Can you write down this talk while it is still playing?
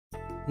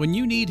When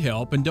you need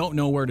help and don't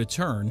know where to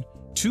turn,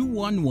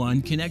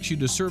 211 connects you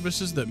to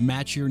services that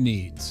match your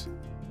needs.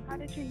 How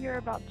did you hear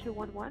about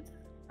 211?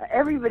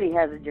 Everybody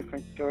has a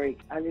different story.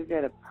 I lived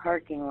at a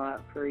parking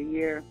lot for a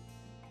year.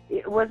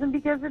 It wasn't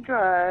because of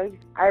drugs.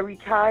 I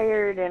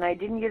retired and I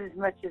didn't get as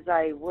much as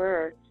I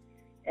worked.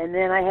 And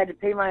then I had to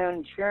pay my own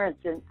insurance,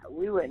 and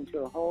we went into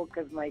a hole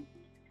because my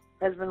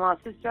husband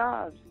lost his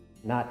job.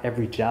 Not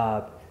every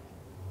job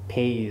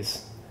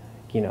pays,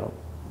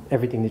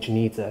 everything that you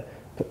need to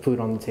put food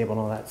on the table and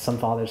all that. Some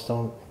fathers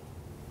don't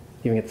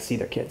even get to see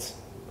their kids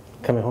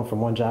coming home from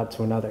one job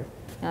to another.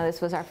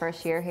 This was our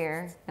first year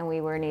here, and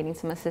we were needing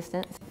some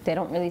assistance. They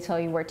don't really tell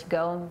you where to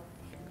go.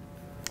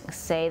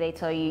 Say they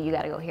tell you, you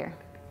got to go here.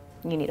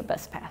 You need a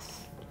bus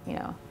pass,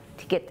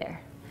 to get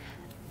there.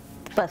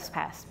 The bus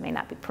pass may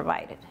not be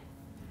provided.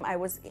 I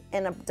was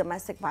in a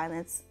domestic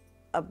violence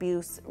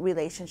abuse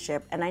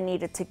relationship, and I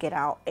needed to get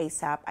out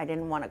ASAP. I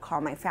didn't want to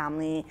call my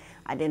family.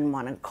 I didn't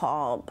want to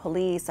call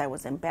police. I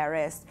was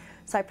embarrassed.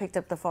 So I picked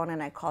up the phone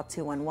and I called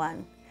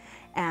 211.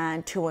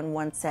 And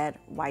 211 said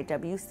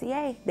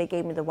YWCA. They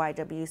gave me the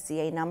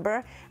YWCA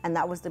number, and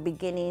that was the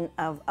beginning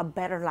of a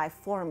better life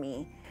for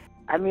me.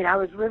 I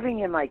was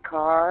living in my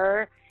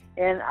car,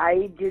 and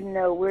I didn't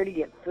know where to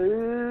get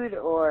food,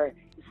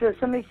 so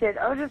somebody said,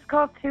 oh, just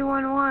call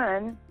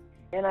 211.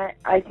 And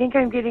I think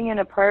I'm getting an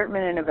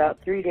apartment in about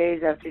 3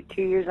 days after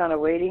 2 years on a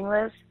waiting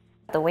list.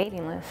 The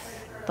waiting list,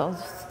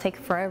 those take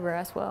forever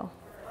as well.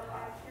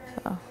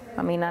 So,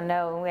 I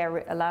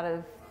know a lot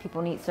of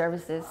people need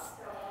services,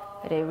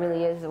 but it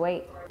really is the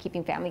wait,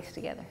 keeping families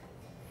together.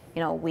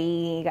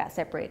 We got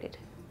separated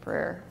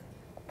for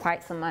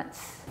quite some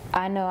months.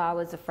 I know I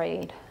was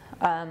afraid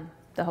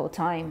the whole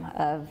time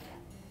of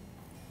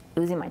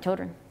losing my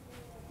children.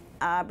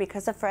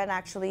 Because a friend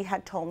actually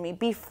had told me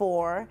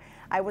before,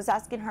 I was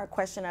asking her a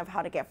question of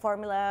how to get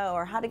formula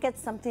or how to get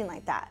something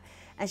like that.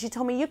 And she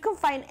told me, you can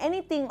find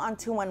anything on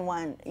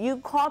 211. You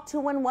call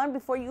 211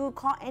 before you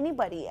call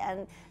anybody,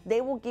 and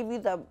they will give you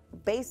the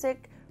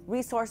basic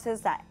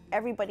resources that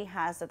everybody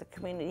has, that the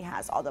community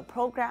has, all the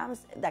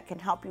programs that can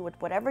help you with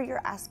whatever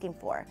you're asking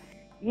for.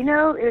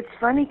 It's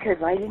funny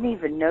because I didn't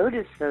even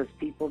notice those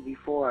people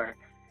before.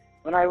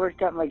 When I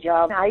worked at my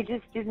job, I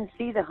just didn't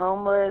see the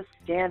homeless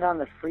stand on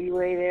the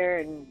freeway there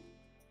and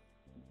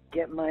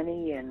get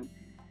money, and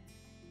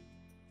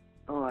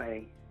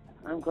boy,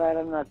 I'm glad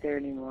I'm not there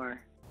anymore.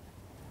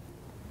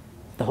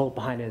 The hope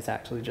behind it is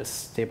actually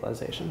just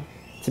stabilization.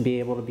 To be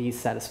able to be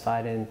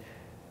satisfied in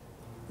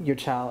your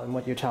child and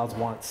what your child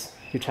wants,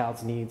 your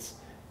child's needs,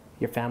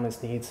 your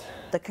family's needs.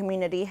 The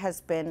community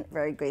has been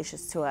very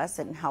gracious to us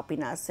and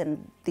helping us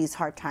in these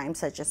hard times,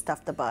 such as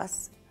Stuff the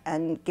Bus,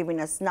 and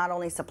giving us not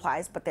only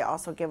supplies, but they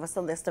also give us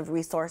a list of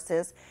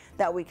resources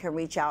that we can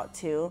reach out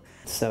to.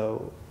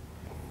 So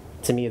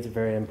to me, it's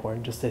very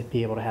important just to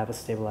be able to have a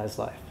stabilized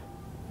life.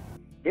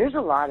 There's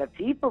a lot of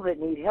people that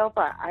need help.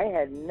 I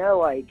had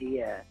no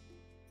idea.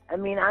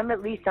 I'm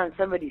at least on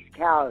somebody's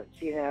couch,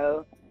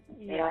 Yeah.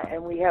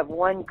 and we have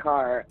one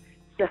car.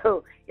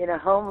 So in a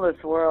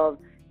homeless world,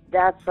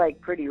 that's like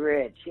pretty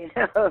rich,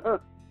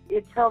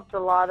 It's helped a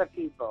lot of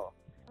people.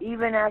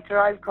 Even after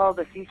I've called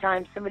a few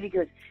times, somebody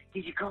goes,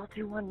 did you call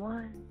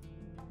 211?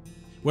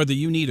 Whether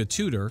you need a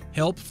tutor,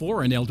 help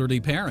for an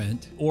elderly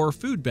parent, or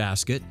food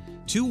basket,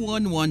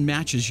 211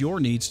 matches your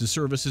needs to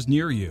services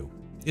near you.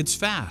 It's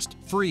fast,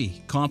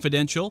 free,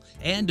 confidential,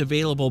 and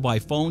available by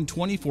phone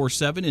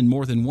 24/7 in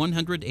more than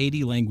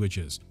 180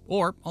 languages,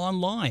 or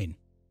online.